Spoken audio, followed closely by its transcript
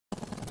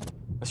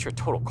Unless you're a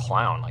total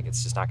clown, like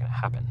it's just not gonna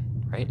happen,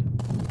 right?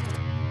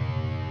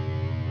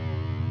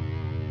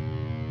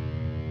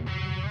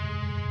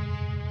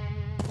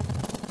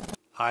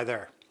 Hi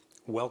there.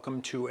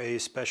 Welcome to a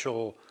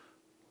special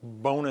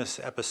bonus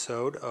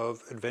episode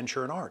of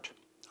Adventure and Art.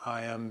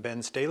 I am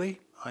Ben Staley.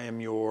 I am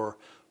your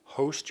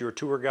host, your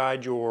tour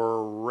guide,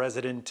 your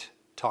resident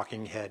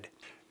talking head.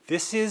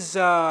 This is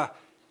going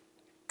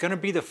to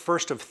be the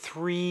first of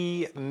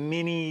 3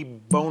 mini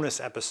bonus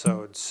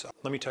episodes.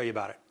 Let me tell you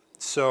about it.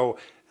 So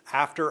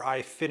after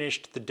I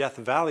finished the Death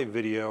Valley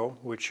video,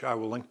 which I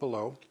will link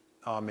below,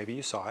 maybe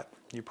you saw it.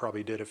 You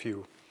probably did if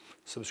you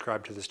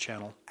subscribe to this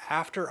channel.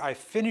 After I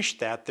finished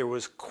that, there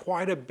was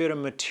quite a bit of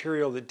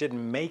material that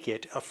didn't make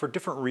it for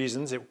different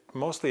reasons.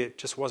 Mostly it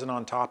just wasn't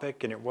on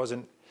topic, and it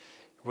wasn't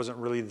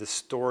really the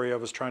story I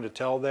was trying to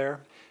tell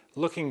there.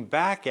 Looking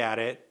back at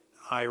it,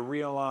 I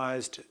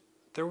realized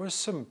there was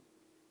some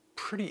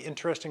pretty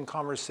interesting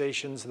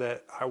conversations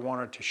that I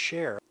wanted to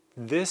share.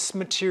 This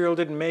material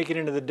didn't make it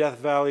into the Death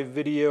Valley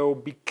video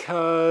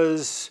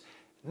because,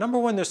 number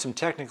one, there's some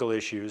technical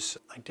issues.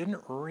 I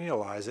didn't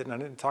realize it, and I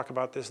didn't talk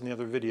about this in the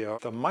other video.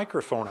 The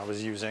microphone I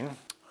was using,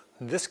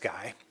 this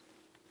guy,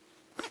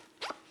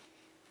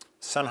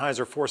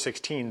 Sennheiser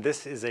 416,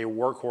 this is a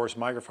workhorse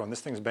microphone.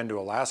 This thing's been to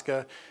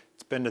Alaska,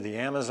 it's been to the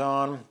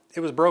Amazon.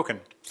 It was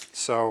broken,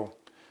 so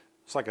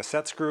it's like a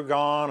set screw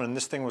gone, and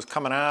this thing was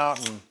coming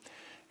out, and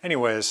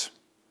anyways,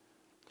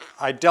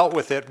 I dealt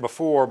with it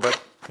before,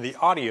 but the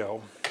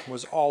audio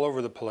was all over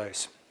the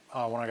place.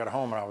 When I got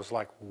home, and I was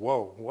like,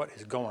 whoa, what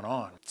is going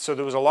on? So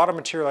there was a lot of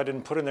material I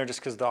didn't put in there just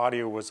because the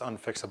audio was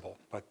unfixable.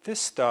 But this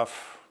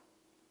stuff,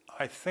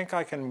 I think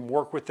I can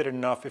work with it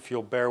enough if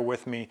you'll bear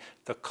with me.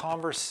 The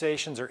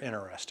conversations are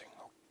interesting.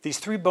 These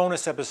 3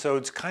 bonus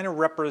episodes kind of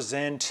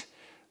represent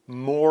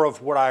more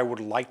of what I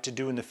would like to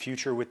do in the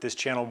future with this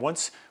channel.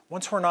 Once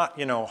we're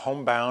not,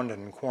 homebound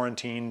and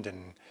quarantined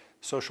and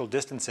social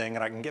distancing,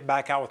 and I can get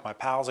back out with my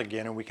pals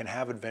again, and we can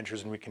have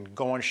adventures, and we can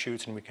go on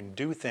shoots, and we can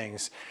do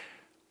things,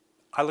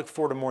 I look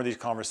forward to more of these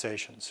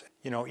conversations.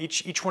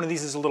 Each one of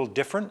these is a little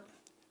different.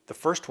 The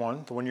first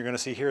one, the one you're going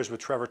to see here, is with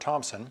Trevor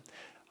Thompson.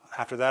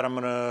 After that, I'm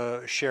going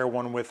to share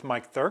one with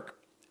Mike Thurk,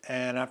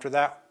 and after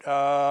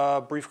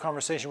that, brief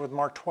conversation with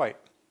Mark Twight.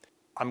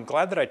 I'm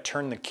glad that I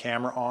turned the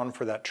camera on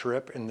for that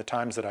trip in the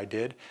times that I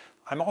did.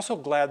 I'm also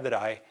glad that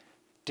I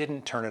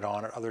didn't turn it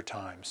on at other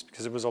times,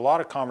 because it was a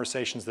lot of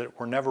conversations that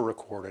were never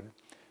recorded.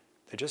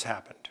 They just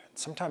happened.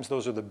 Sometimes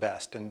those are the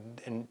best,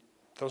 and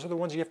those are the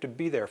ones you have to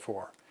be there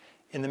for.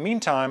 In the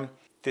meantime,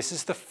 this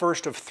is the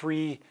first of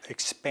 3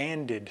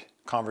 expanded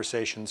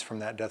conversations from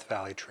that Death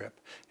Valley trip,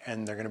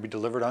 and they're going to be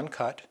delivered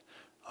uncut,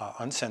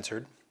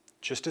 uncensored,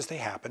 just as they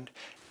happened.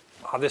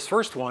 This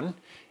first one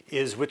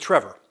is with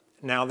Trevor.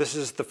 Now, this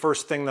is the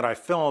first thing that I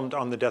filmed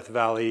on the Death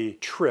Valley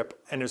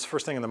trip, and it was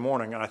first thing in the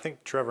morning, and I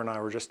think Trevor and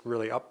I were just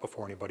really up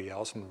before anybody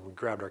else, and we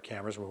grabbed our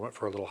cameras and we went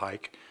for a little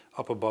hike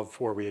up above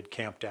where we had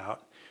camped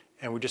out,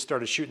 and we just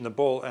started shooting the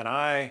bull, and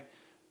I,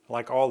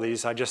 like all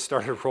these, I just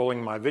started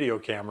rolling my video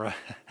camera.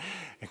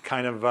 It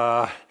kind of,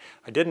 I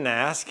didn't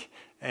ask,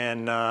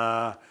 and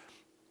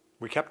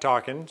we kept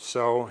talking,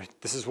 so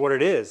this is what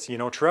it is.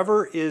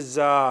 Trevor is,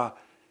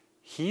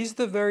 he's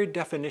the very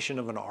definition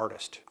of an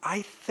artist.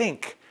 I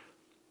think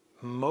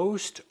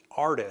most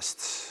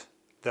artists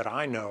that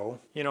I know,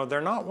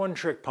 they're not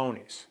one-trick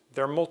ponies.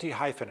 They're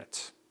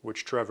multi-hyphenates,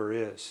 which Trevor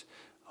is.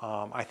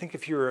 I think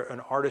if you're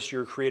an artist,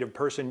 you're a creative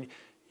person,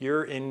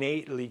 you're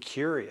innately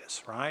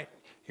curious, right?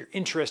 You're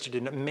interested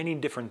in many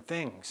different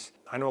things.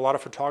 I know a lot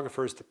of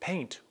photographers that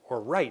paint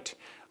or write.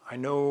 I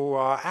know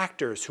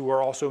actors who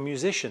are also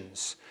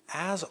musicians.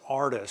 As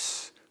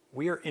artists,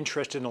 we are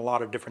interested in a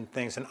lot of different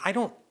things, and I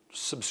don't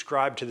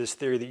subscribe to this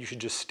theory that you should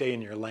just stay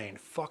in your lane.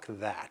 Fuck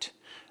that.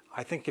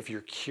 I think if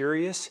you're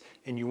curious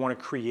and you want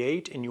to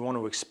create and you want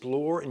to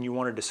explore and you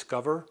want to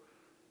discover,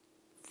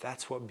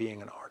 that's what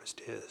being an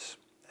artist is.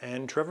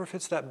 And Trevor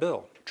fits that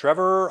bill.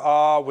 Trevor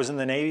was in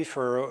the Navy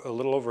for a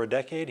little over a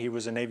decade. He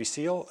was a Navy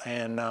SEAL,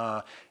 and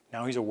now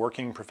he's a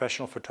working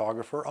professional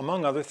photographer.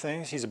 Among other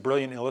things, he's a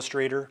brilliant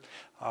illustrator.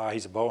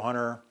 He's a bow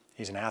hunter.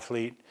 He's an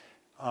athlete.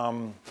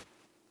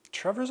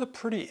 Trevor's a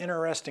pretty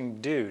interesting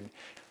dude.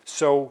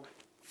 So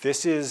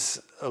this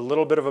is a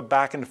little bit of a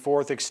back and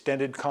forth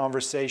extended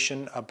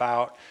conversation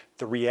about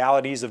the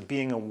realities of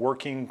being a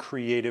working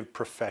creative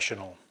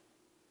professional.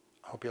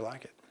 I hope you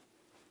like it.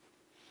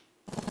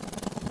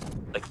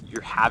 Like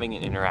you're having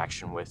an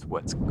interaction with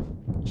what's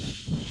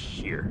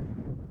here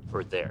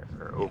or there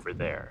or over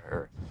there,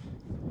 or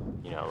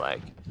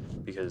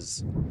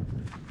because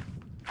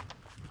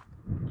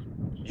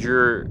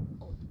you're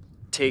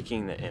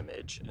taking the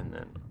image and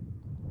then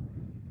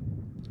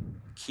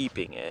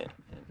keeping it.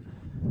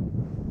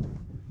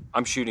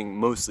 I'm shooting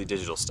mostly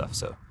digital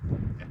stuff,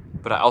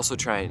 but I also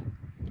try and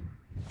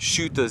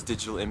shoot those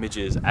digital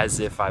images as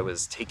if I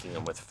was taking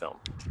them with film.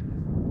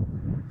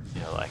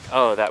 Like,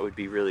 oh, that would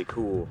be really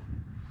cool,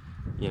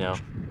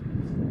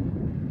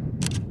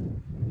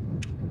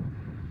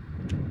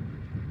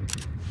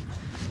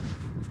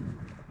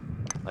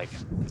 Like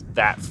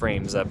that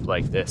frames up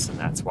like this, and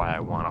that's why I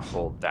want to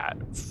hold that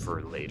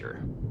for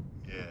later.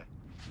 Yeah.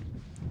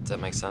 Does that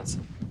make sense?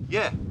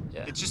 Yeah.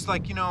 Yeah. It's just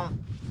like, you know,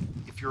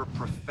 if you're a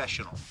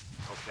professional,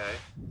 okay?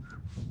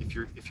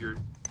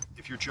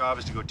 If your job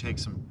is to go take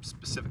some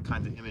specific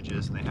kinds of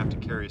images and they have to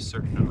carry a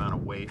certain amount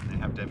of weight and they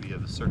have to be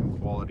of a certain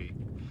quality,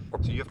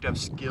 so you have to have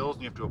skills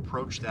and you have to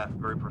approach that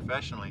very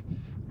professionally.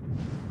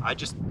 I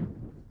just,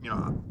 you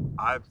know,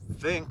 I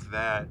think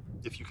that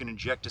if you can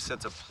inject a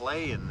sense of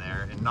play in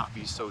there and not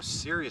be so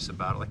serious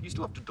about it, like you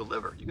still have to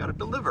deliver. You got to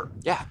deliver.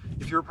 Yeah.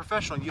 If you're a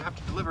professional, you have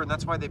to deliver, and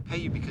that's why they pay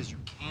you, because you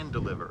can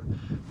deliver.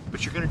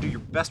 But you're going to do your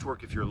best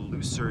work if you're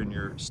looser and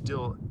you're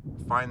still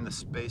find the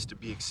space to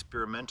be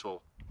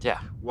experimental. Yeah.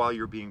 While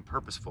you're being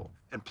purposeful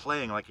and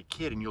playing like a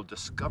kid, and you'll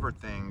discover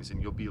things and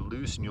you'll be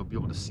loose and you'll be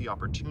able to see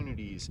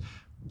opportunities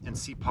and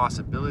see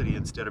possibility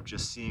instead of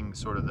just seeing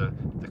sort of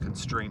the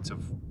constraints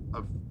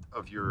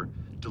of your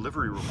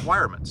delivery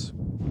requirements.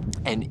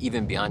 And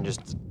even beyond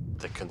just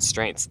the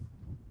constraints,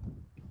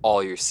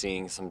 all you're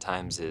seeing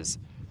sometimes is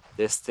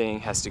this thing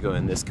has to go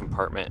in this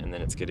compartment and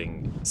then it's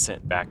getting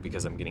sent back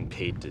because I'm getting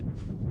paid to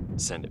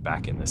send it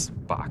back in this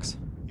box.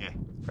 Yeah.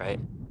 Right?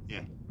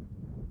 Yeah.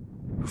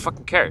 Who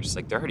fucking cares?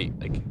 Like, they're already,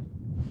 like,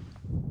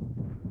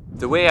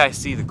 the way I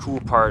see the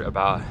cool part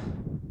about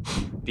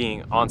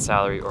being on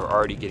salary or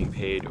already getting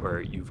paid,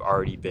 or you've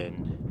already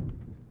been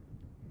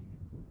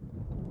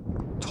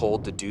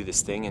told to do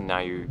this thing and now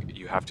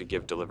you have to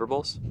give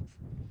deliverables,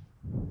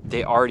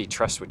 they already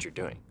trust what you're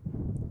doing.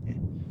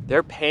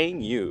 They're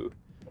paying you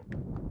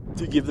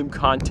to give them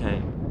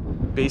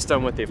content based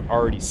on what they've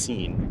already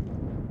seen.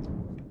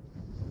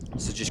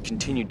 So just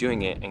continue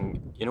doing it,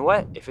 and you know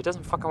what? If it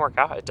doesn't fucking work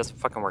out, it doesn't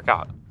fucking work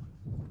out.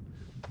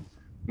 I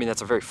mean,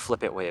 that's a very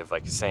flippant way of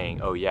like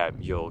saying, oh yeah,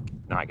 you'll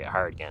not get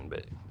hired again,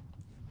 but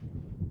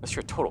unless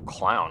you're a total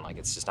clown, like,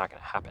 it's just not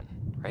gonna happen,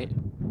 right?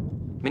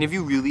 I mean, have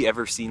you really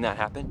ever seen that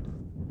happen?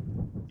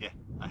 Yeah,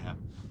 I have.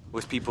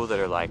 With people that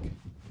are like,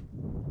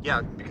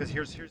 yeah, because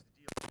here's the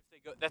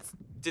deal.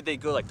 Did they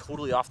go like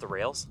totally off the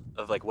rails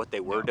of like what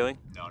they were doing?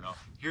 No.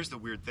 Here's the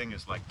weird thing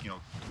is, like, you know,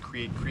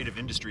 creative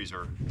industries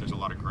there's a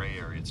lot of gray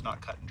area. It's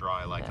not cut and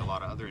dry like a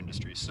lot of other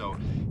industries. So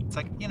it's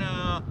like, you know,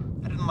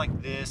 I didn't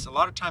like this. A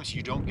lot of times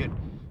you don't get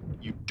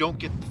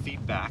the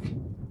feedback.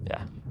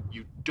 Yeah.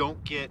 You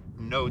don't get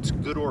notes,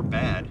 good or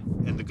bad,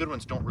 and the good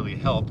ones don't really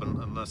help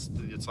unless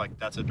it's like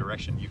that's a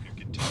direction you can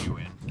continue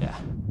in. Yeah.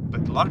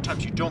 But a lot of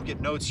times you don't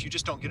get notes, you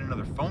just don't get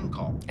another phone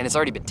call. And it's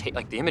already been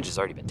like the image has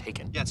already been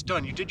taken. Yeah, it's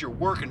done. You did your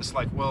work, and it's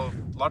like, well,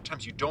 a lot of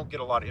times you don't get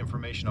a lot of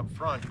information up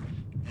front,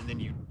 and then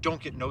you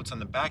don't get notes on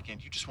the back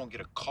end. You just won't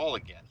get a call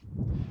again.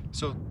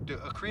 So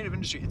a creative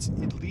industry,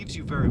 it leaves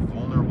you very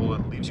vulnerable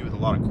and leaves you with a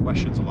lot of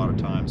questions a lot of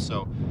times.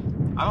 So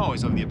I'm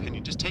always of the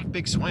opinion, just take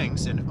big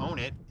swings and own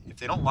it. If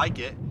they don't like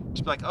it,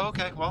 just be like, oh,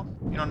 okay, well,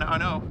 you know, now I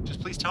know.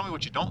 Just please tell me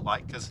what you don't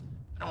like, because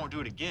I don't want to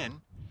do it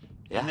again.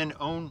 Yeah. And then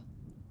own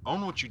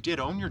what you did,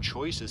 own your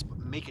choices, but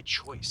make a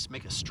choice,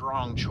 make a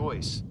strong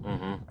choice,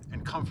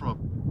 and come from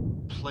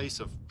a place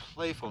of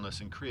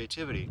playfulness and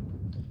creativity,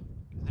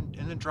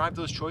 and then drive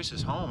those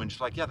choices home, and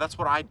just like, yeah, that's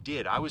what I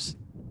did.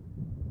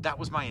 That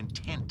was my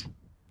intent.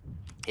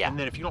 Yeah. And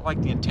then if you don't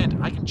like the intent,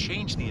 I can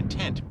change the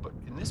intent, but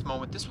in this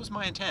moment, this was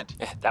my intent.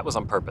 Yeah, that was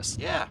on purpose.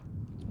 Yeah,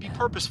 be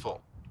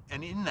purposeful,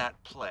 and in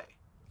that play.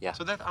 Yeah.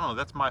 So that, I don't know,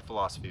 that's my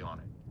philosophy on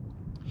it.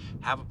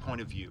 Have a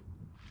point of view,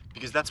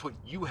 because that's what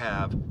you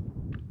have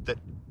that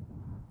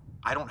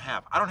I don't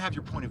have. I don't have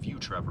your point of view,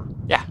 Trevor.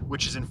 Yeah.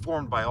 Which is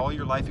informed by all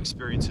your life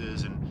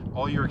experiences and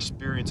all your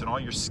experience and all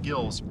your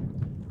skills.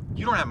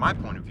 You don't have my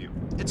point of view.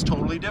 It's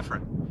totally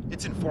different.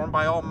 It's informed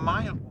by all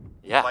my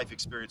life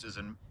experiences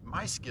and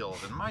my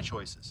skills and my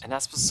choices. And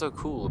that's what's so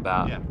cool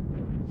about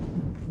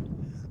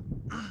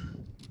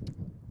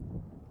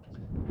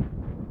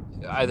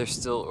either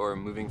still or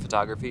moving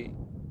photography,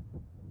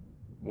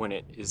 when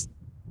it is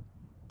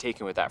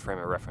taken with that frame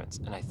of reference.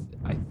 And I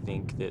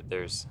think that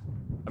there's,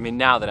 I mean,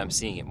 now that I'm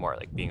seeing it more,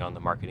 like being on the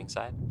marketing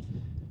side,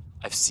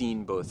 I've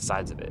seen both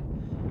sides of it.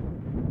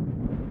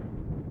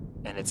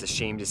 And it's a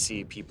shame to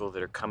see people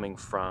that are coming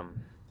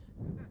from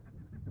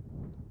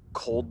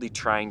coldly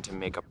trying to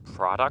make a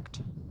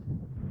product,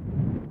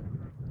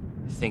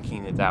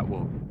 thinking that that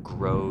will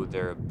grow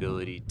their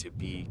ability to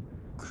be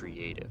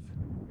creative.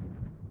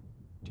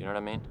 Do you know what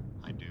I mean?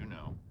 I do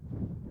know.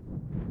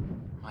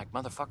 I'm like,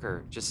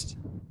 motherfucker, just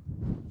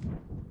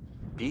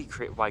be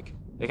creative. Like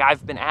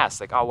I've been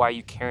asked, like, oh, why are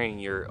you carrying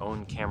your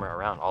own camera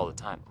around all the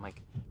time? I'm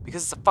like,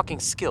 because it's a fucking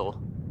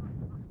skill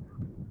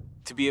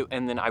to be,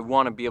 and then I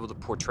want to be able to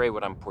portray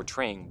what I'm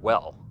portraying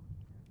well.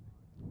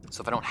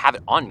 So if I don't have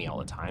it on me all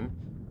the time,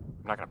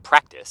 I'm not going to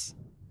practice,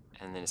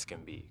 and then it's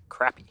going to be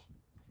crappy.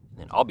 And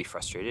then I'll be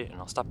frustrated, and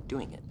I'll stop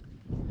doing it.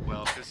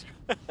 Well, because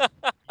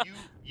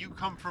you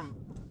come from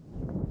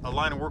a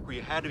line of work where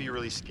you had to be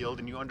really skilled,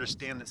 and you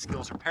understand that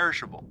skills are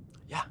perishable.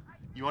 Yeah.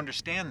 You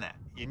understand that,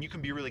 and you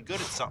can be really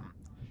good at something,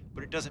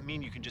 but it doesn't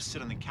mean you can just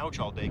sit on the couch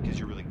all day because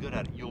you're really good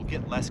at it. You'll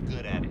get less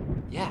good at it.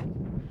 Yeah.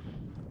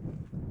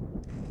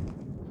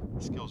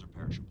 Skills are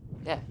perishable.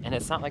 Yeah, and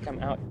it's not like I'm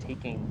out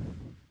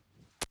taking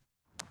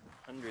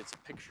hundreds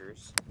of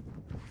pictures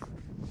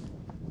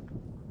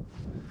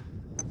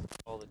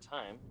all the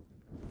time.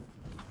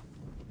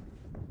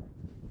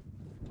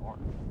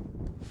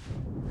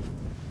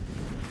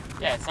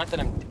 Yeah, it's not that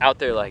I'm out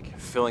there like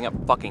filling up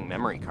fucking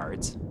memory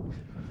cards.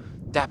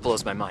 That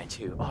blows my mind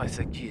too. Oh, it's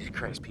like, Jesus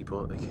Christ,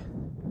 people. Like,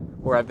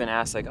 or I've been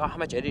asked like, oh, how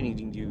much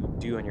editing do you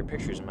do on your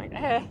pictures? I'm like,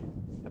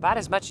 about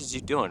as much as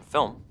you do on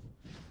film.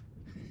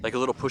 Like a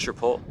little push or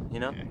pull, you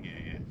know?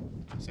 Yeah.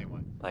 Same way.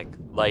 Like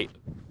light,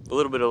 a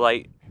little bit of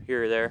light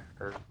here or there,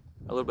 or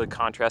a little bit of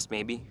contrast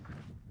maybe.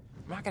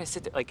 I'm not gonna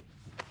sit there like,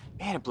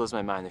 man, it blows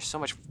my mind. There's so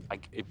much,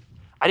 like,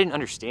 I didn't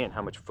understand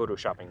how much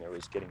photoshopping there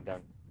was getting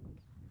done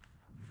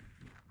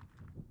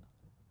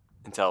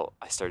until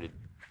I started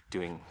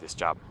doing this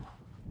job.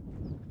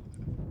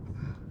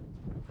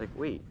 Like,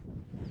 wait,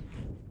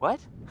 what?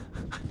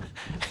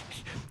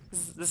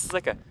 This is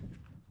like a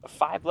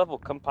 5-level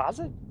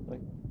composite?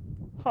 Like,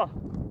 huh.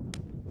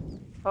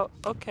 Oh,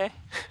 okay.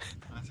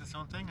 That's its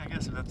own thing, I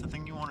guess. If that's the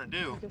thing you want to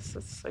do. I guess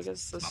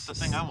that's not the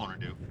thing I want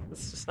to do.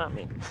 That's just not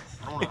me.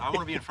 I want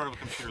to be in front of a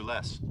computer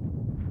less.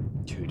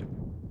 Dude.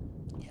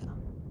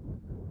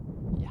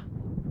 Yeah.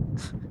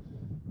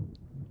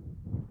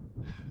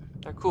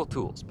 They're cool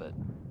tools, but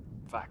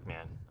fuck,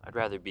 man. I'd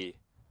rather be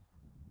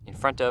in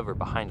front of or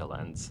behind a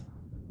lens